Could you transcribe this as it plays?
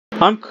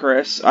I'm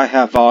Chris, I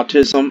have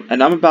autism,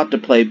 and I'm about to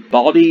play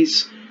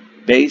Baldi's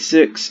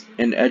Basics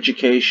in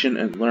Education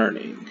and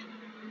Learning.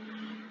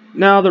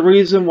 Now, the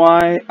reason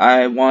why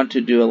I want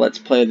to do a Let's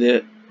Play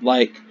that,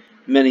 like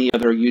many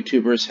other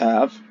YouTubers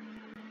have,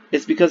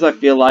 is because I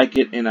feel like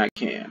it and I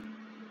can.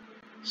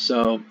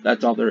 So,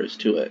 that's all there is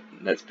to it.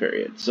 That's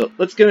period. So,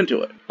 let's get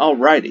into it.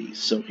 Alrighty,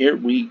 so here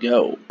we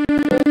go.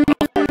 Look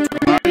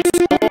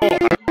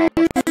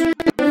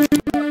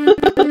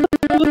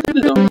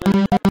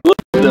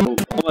at him.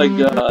 Oh my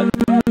god.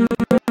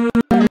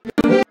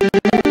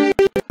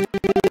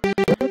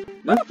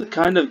 That's the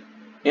kind of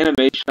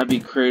animation I'd be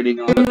creating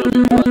on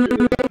Adobe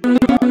Blender.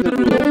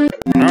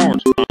 Now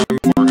it's time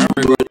for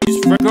everybody's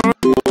figure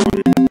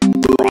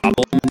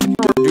problem.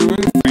 You're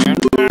doing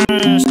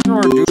fantastic.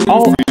 You're doing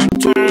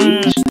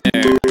fantastic.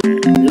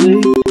 Really?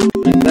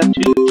 Make that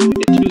too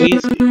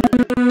easy.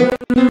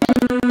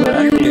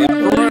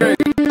 Great.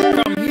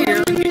 Come here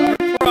and get your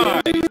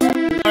prize.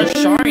 A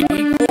shiny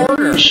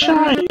quarter.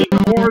 Shiny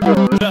quarter.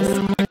 Just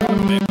click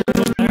on it.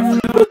 Just have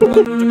enough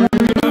room to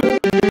pick it up. There.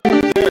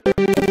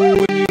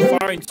 When you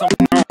find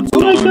something else, Oh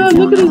my god,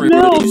 look at his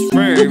mouth. everybody's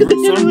favorite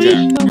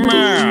subject,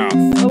 math.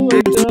 Oh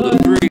my Answer the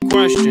 3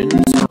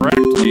 questions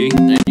correctly,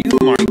 and you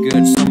might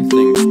get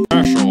something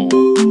special.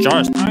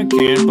 Just, I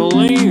can't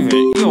believe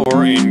it.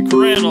 You're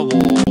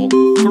incredible.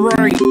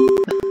 Great.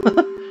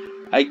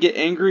 I get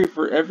angry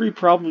for every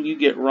problem you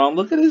get wrong.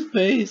 Look at his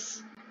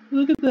face.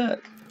 Look at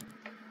that.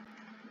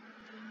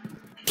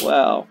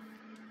 Wow.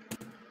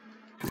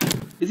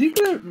 Is he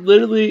gonna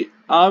literally...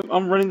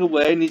 I'm running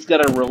away and he's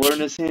got a roller in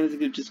his hand. Is he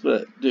gonna just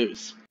do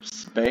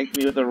spank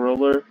me with a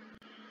roller?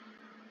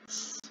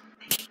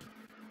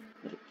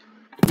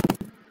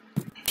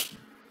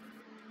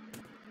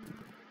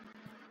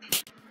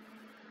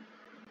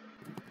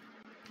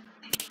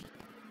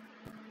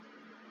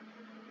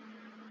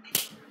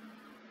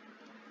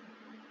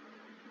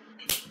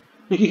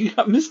 You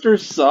got Mr.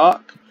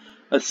 Sock,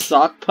 a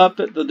sock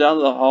puppet down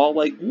the hall.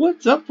 Like,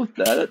 what's up with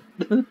that?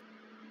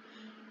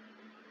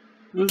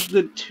 What's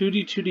the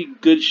tooty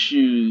good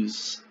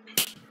shoes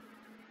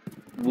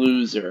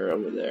loser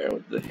over there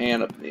with the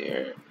hand up in the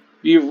air?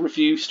 If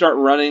you start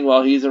running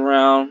while he's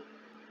around,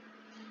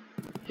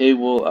 he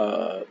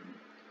will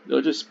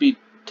you'll just be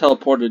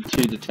teleported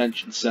to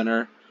detention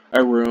center,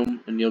 a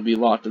room, and you'll be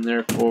locked in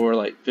there for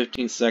like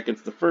 15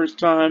 seconds the first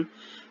time.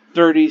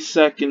 30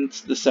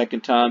 seconds the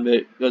second time.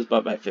 It goes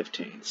by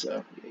 15,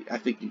 so I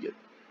think you get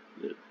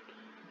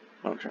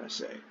what I'm trying to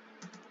say.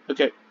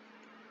 Okay,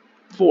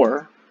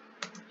 4.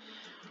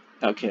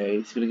 Okay,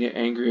 he's gonna get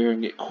angrier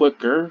and get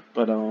quicker,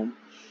 but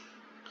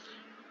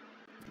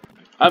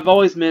I've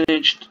always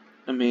managed.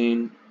 I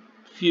mean,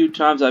 few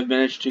times I've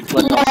managed to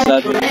collect all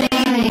 7.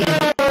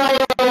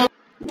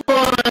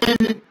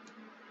 1,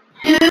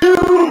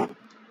 2,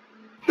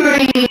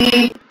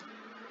 3,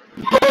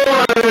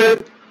 4.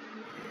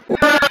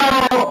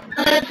 Wow,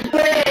 that's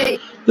great.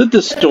 The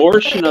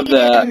distortion of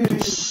that,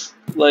 it's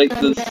like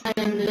this.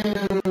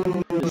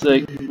 It's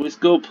like, let's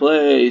go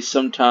play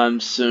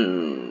sometime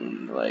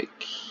soon.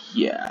 Like,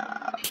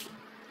 yeah.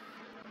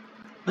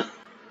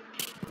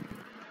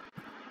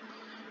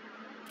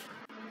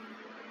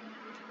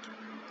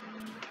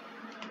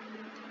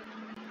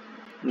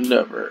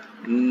 Never.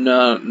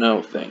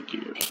 No, thank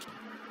you.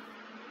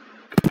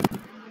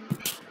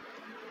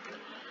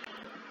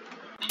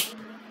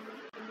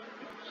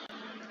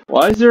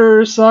 Why is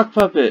there a sock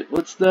puppet?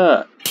 What's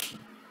that?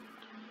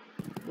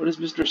 What does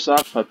Mr.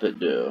 Sock Puppet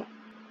do?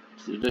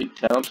 Does he like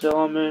tattletale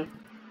on me?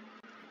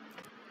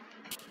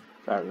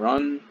 If I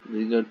run, does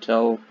he go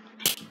tell?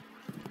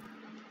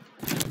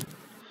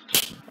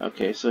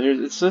 Okay, so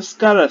here's it's just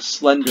got a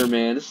Slender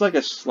Man. It's like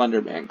a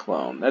Slender Man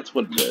clone. That's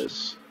what it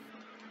is.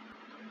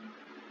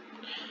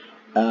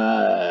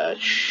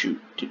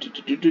 Shoot.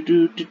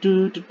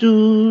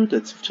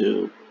 That's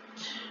 2.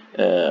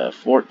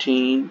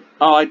 14.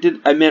 Oh,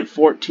 I meant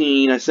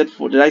 14. I said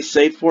 4. Did I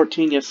say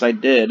 14? Yes, I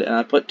did. And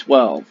I put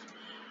 12.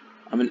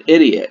 I'm an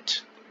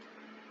idiot.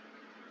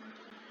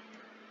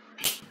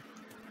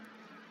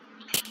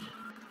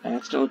 I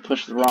accidentally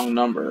pushed the wrong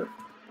number.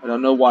 I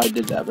don't know why I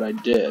did that, but I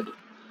did.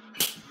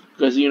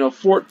 Because, you know,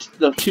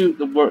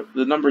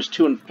 the numbers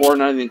 2 and 4 are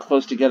not even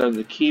close together on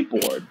the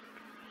keyboard.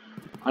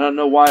 I don't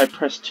know why I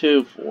pressed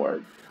 2 for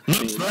it.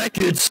 Looks like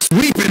it's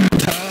sweeping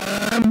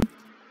time.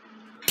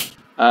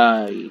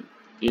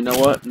 You know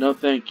what? No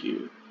thank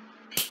you.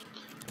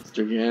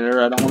 Mr.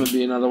 Janitor, I don't want to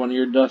be another one of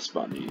your dust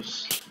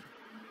bunnies.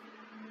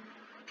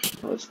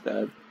 Unless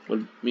that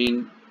would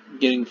mean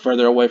getting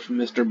further away from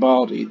Mr.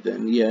 Baldi,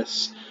 then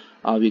yes,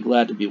 I'll be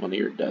glad to be one of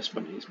your dust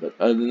bunnies. But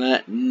other than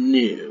that,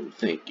 no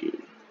thank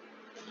you.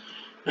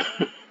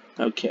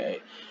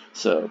 Okay,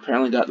 so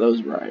apparently got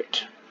those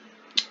right.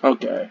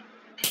 Okay.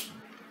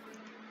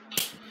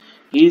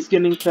 He's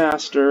getting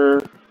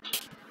faster.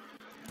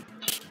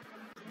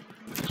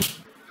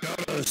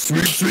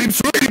 Sweep.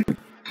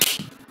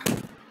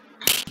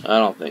 I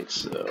don't think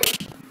so.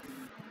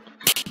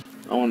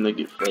 I want to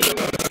get further.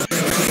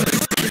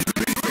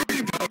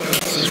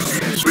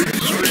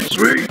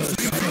 Sweep.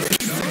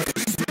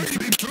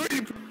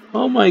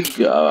 Oh my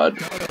god.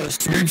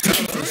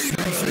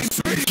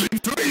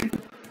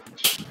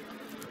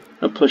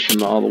 I'll push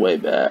him all the way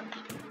back.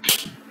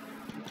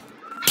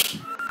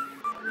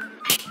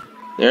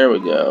 There we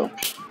go.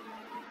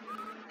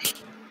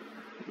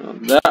 Now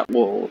that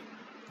will...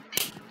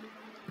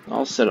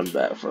 I'll set him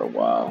back for a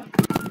while.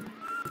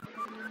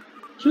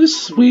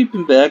 Just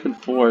sweeping back and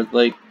forth,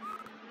 like...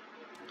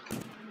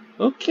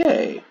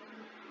 Okay.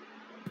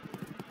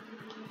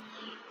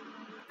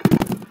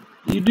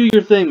 You do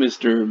your thing,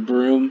 Mr.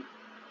 Broom.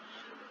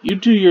 You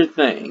do your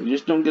thing.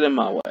 Just don't get in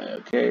my way,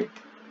 okay?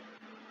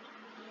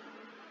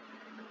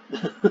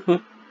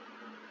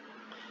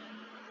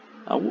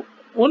 I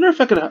wonder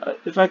if I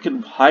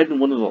could hide in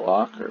one of the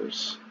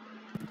lockers.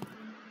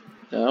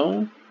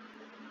 No?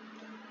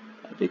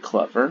 That'd be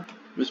clever.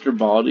 Mr.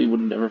 Baldi would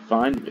never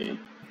find me.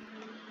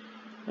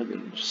 I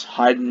can just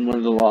hide in one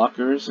of the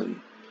lockers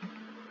and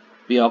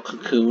be all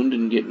cocooned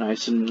and get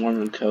nice and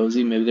warm and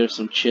cozy. Maybe there's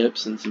some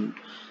chips and some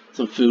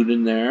food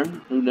in there.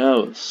 Who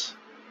knows?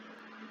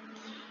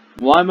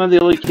 Why am I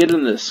the only kid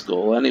in this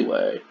school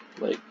anyway?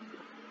 Like,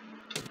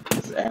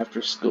 it's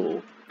after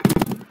school.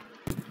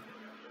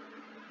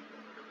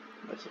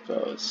 I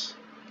suppose.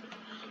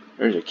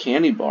 There's a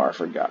candy bar I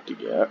forgot to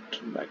get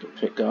that I can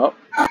pick up.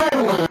 I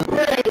want to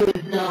play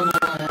with no one.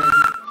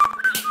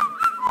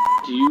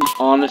 Do you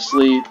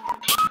honestly...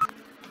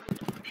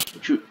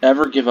 Would you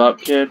ever give up,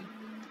 kid?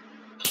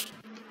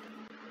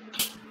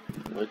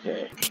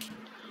 Okay.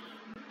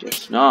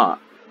 Guess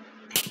not.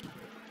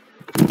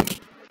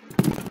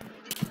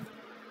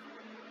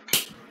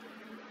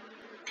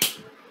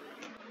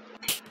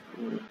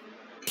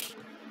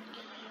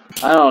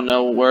 I don't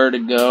know where to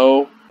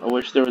go. I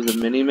wish there was a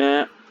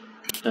mini-map.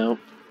 Nope.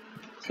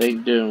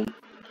 Fake Doom.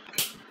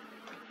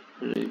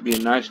 It'd be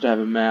nice to have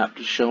a map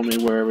to show me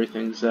where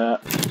everything's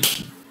at.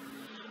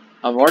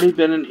 I've already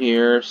been in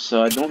here,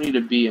 so I don't need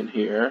to be in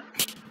here.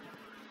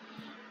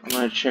 I'm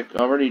gonna check,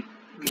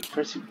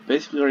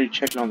 basically already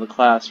checking all the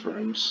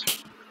classrooms.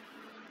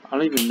 I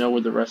don't even know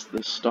where the rest of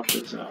this stuff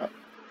is at.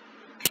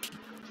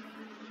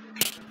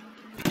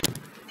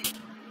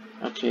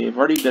 Okay, I've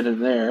already been in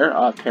there,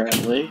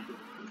 apparently.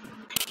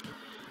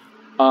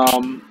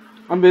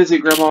 I'm busy,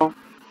 Grandma.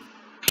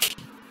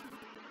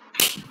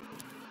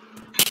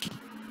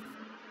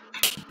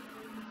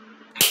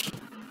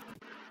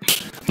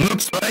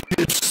 Looks like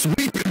it's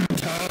sweeping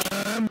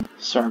time.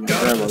 Sorry, my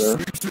grandmother.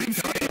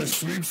 Gotta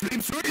sweep,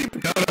 sweep,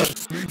 sweep. Gotta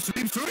sweep,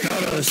 sweep, sweep.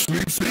 Gotta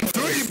sweep, sweep,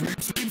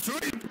 sweep. Sweep,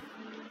 sweep.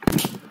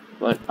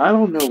 But I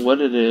don't know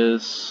what it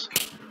is.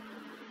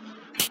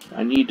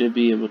 I need to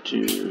be able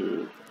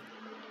to...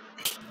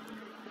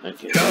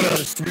 Okay. Gotta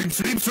sweep,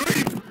 sweep,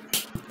 sweep.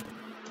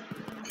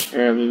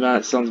 Here, I mean,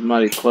 that sounds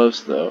mighty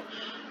close, though.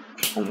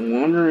 I'm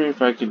wondering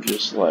if I could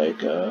just, like,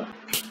 go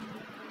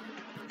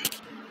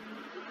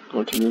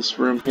to this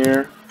room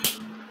here.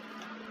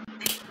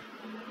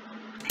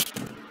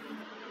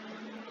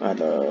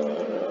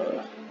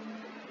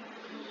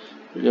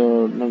 We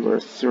go number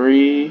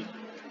 3.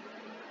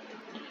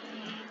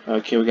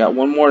 Okay, we got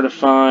one more to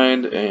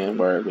find, and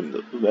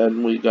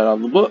then we got all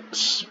the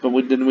books,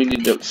 but then we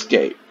need to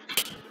escape.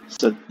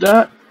 So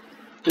that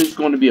is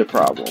going to be a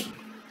problem.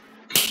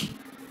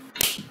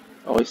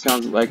 Always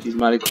sounds like he's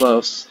mighty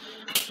close.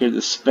 Hear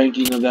the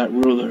spanking of that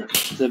ruler.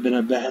 I've been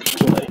a bad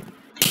boy.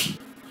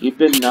 You've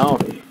been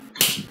naughty.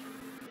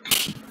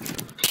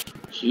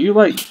 Can you,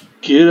 like,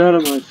 get out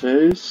of my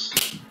face?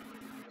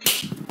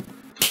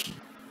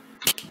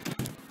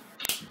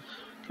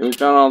 Okay, we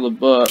found all the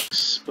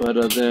books, but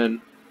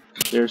then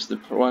there's the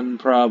one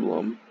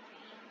problem.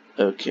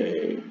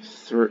 Okay,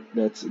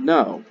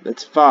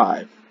 that's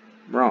 5.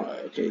 Wrong.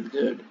 Okay,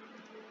 good.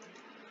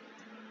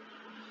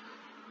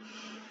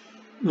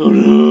 Oh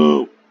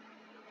no!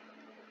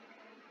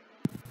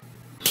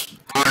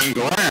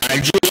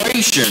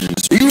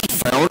 Congratulations, you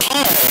found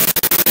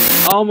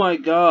all. Oh my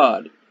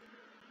god.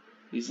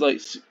 He's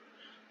like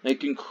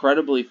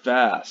incredibly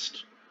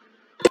fast.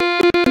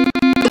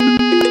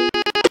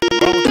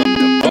 Welcome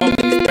to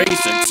Baldi's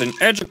Basics in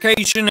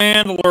Education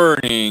and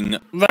Learning.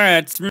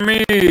 That's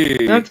me.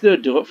 That's gonna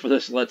do it for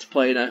this Let's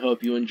Play, and I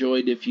hope you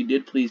enjoyed. If you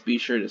did, please be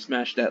sure to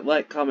smash that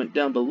like, comment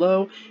down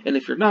below, and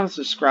if you're not a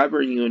subscriber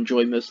and you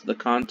enjoy most of the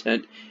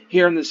content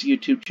here on this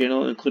YouTube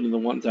channel, including the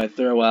ones I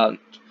throw out,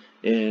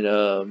 and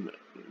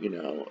you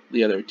know,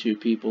 the other 2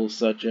 people,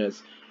 such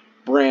as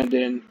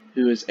Brandon,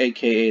 who is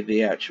a.k.a.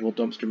 the actual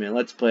Dumpsterman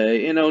Let's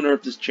Play, and owner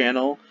of this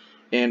channel,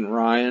 and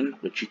Ryan,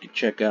 which you can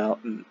check out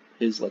in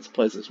his Let's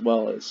Plays as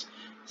well as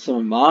some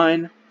of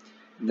mine.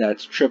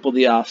 That's triple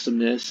the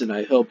awesomeness, and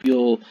I hope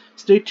you'll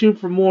stay tuned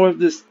for more of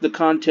the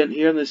content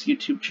here on this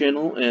YouTube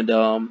channel, and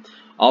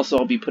also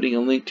I'll be putting a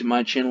link to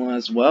my channel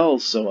as well,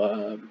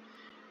 so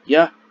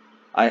yeah,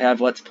 I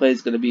have Let's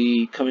Plays going to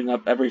be coming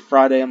up every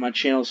Friday on my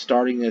channel,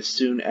 starting as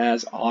soon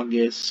as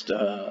August,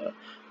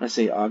 I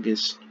say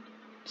August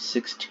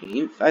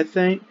 16th, I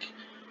think.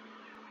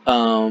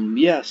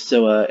 Yeah,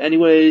 so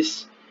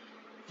anyways,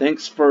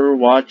 Thanks for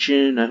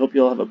watching. I hope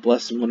you all have a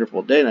blessed and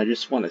wonderful day. And I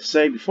just want to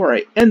say, before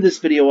I end this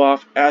video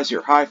off, as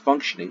your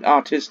high-functioning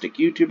autistic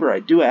YouTuber, I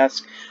do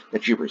ask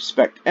that you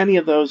respect any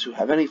of those who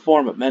have any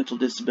form of mental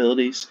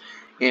disabilities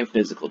and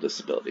physical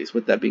disabilities.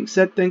 With that being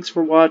said, thanks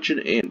for watching,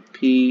 and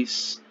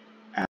peace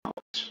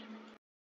out.